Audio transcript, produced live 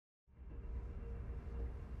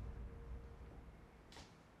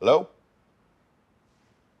Hello?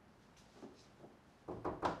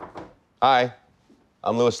 Hi,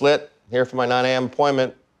 I'm Louis Litt, here for my 9 a.m.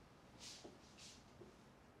 appointment.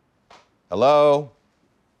 Hello?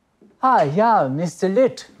 Hi, yeah, Mr.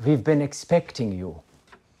 Litt. We've been expecting you.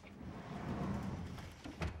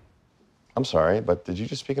 I'm sorry, but did you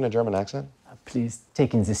just speak in a German accent? Please,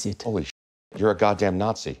 take in the seat. Holy you're a goddamn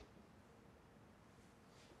Nazi.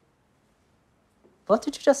 What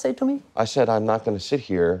did you just say to me? I said I'm not going to sit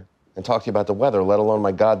here and talk to you about the weather, let alone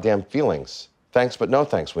my goddamn feelings. Thanks, but no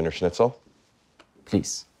thanks, Wiener Schnitzel.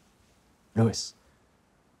 Please, Louis,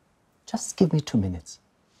 just give me 2 minutes.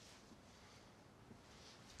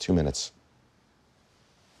 2 minutes.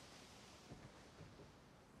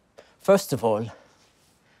 First of all,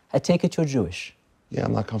 I take it you're Jewish. Yeah,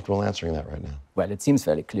 I'm not comfortable answering that right now. Well, it seems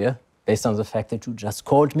fairly clear, based on the fact that you just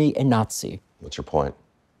called me a Nazi. What's your point?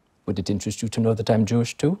 Would it interest you to know that I'm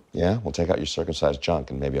Jewish too? Yeah, we'll take out your circumcised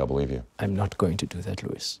junk and maybe I'll believe you. I'm not going to do that,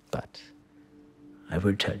 Louis, but I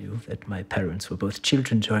will tell you that my parents were both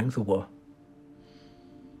children during the war.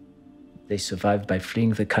 They survived by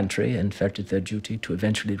fleeing the country and felt it their duty to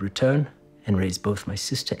eventually return and raise both my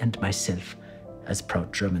sister and myself as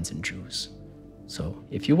proud Germans and Jews. So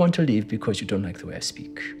if you want to leave because you don't like the way I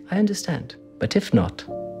speak, I understand. But if not,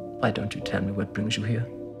 why don't you tell me what brings you here?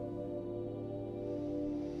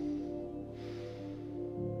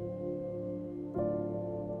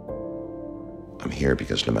 I'm here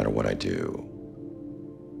because no matter what I do,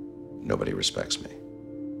 nobody respects me.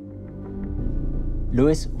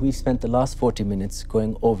 Louis, we've spent the last 40 minutes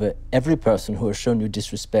going over every person who has shown you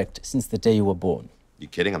disrespect since the day you were born. You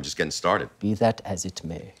kidding? I'm just getting started. Be that as it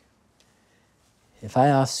may. If I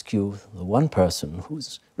ask you the one person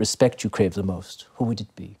whose respect you crave the most, who would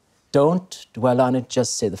it be? Don't dwell on it,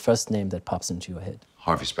 just say the first name that pops into your head.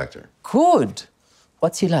 Harvey Specter. Good.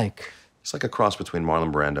 What's he like? He's like a cross between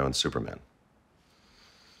Marlon Brando and Superman.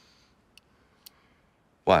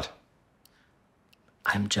 What?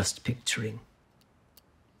 I'm just picturing.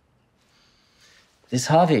 This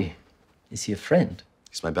Harvey, is he a friend?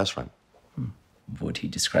 He's my best friend. Would he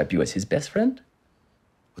describe you as his best friend?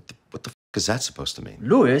 What the f is that supposed to mean?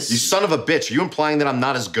 Louis. You son of a bitch. Are you implying that I'm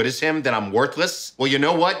not as good as him, that I'm worthless? Well, you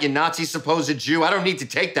know what, you Nazi supposed Jew? I don't need to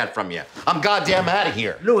take that from you. I'm goddamn out of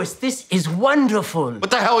here. Louis, this is wonderful.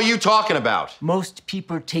 What the hell are you talking about? Most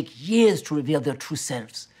people take years to reveal their true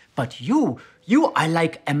selves. But you are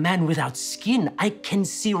like a man without skin. I can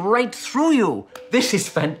see right through you. This is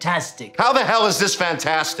fantastic. How the hell is this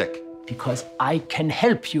fantastic? Because I can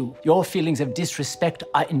help you. Your feelings of disrespect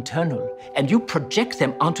are internal, and you project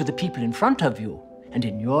them onto the people in front of you. And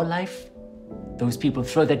in your life, those people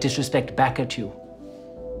throw that disrespect back at you.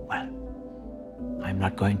 Well, I'm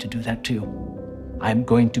not going to do that to you. I'm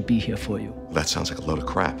going to be here for you. That sounds like a load of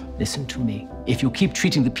crap. Listen to me. If you keep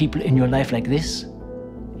treating the people in your life like this,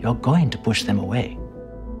 you're going to push them away.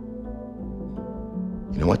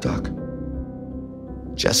 You know what, Doc?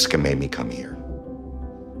 Jessica made me come here.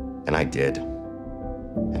 And I did.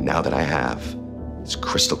 And now that I have, it's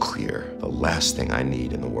crystal clear. The last thing I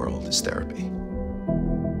need in the world is therapy.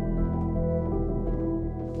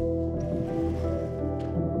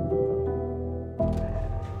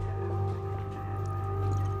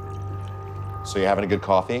 So you having a good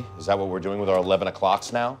coffee? Is that what we're doing with our 11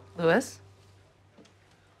 o'clocks now? Louis?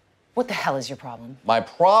 What the hell is your problem? My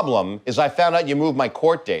problem is I found out you moved my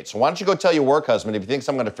court date. So why don't you go tell your work husband if he thinks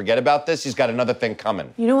I'm going to forget about this, he's got another thing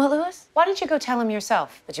coming. You know what, Louis? Why don't you go tell him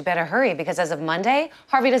yourself? But you better hurry, because as of Monday,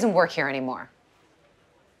 Harvey doesn't work here anymore.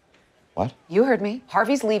 What? You heard me.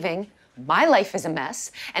 Harvey's leaving. My life is a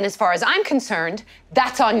mess. And as far as I'm concerned,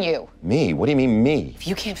 that's on you. Me? What do you mean, me? If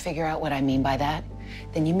you can't figure out what I mean by that,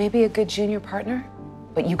 then you may be a good junior partner,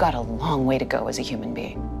 but you got a long way to go as a human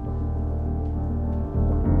being.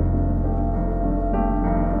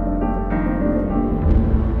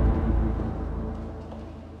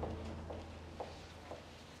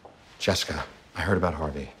 Jessica, I heard about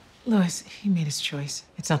Harvey. Louis, he made his choice.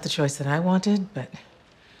 It's not the choice that I wanted, but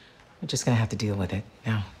we're just gonna have to deal with it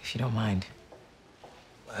now, if you don't mind.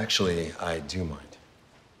 Actually, I do mind.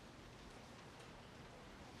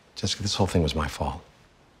 Jessica, this whole thing was my fault.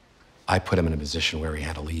 I put him in a position where he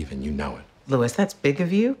had to leave, and you know it. Louis, that's big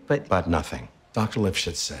of you, but... But nothing. Dr.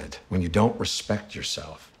 Lipschitz said, when you don't respect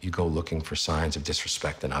yourself, you go looking for signs of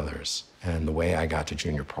disrespect in others. And the way I got to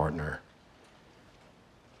junior partner,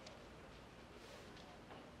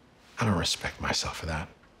 I don't respect myself for that.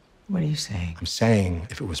 What are you saying? I'm saying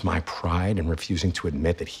if it was my pride and refusing to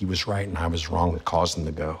admit that he was right and I was wrong that caused him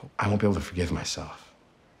to go, I won't be able to forgive myself.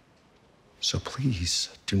 So please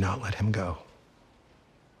do not let him go.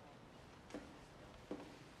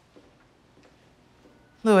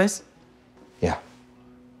 Louis, Yeah.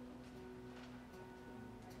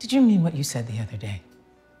 did you mean what you said the other day?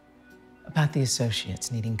 About the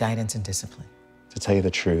associates needing guidance and discipline? To tell you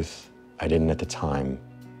the truth, I didn't at the time.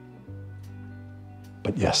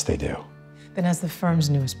 But yes, they do. Then as the firm's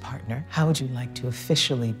newest partner, how would you like to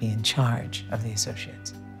officially be in charge of the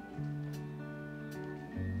associates?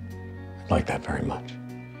 I'd like that very much.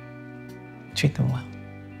 Treat them well.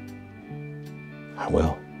 I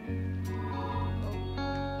will.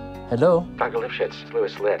 Hello? Dr. Lipschitz,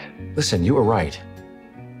 Louis Litt. Listen, you were right.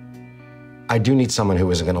 I do need someone who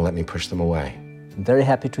isn't going to let me push them away. I'm very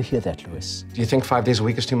happy to hear that, Louis. Do you think 5 days a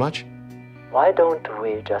week is too much? Why don't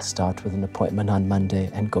we just start with an appointment on Monday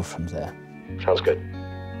and go from there? Sounds good.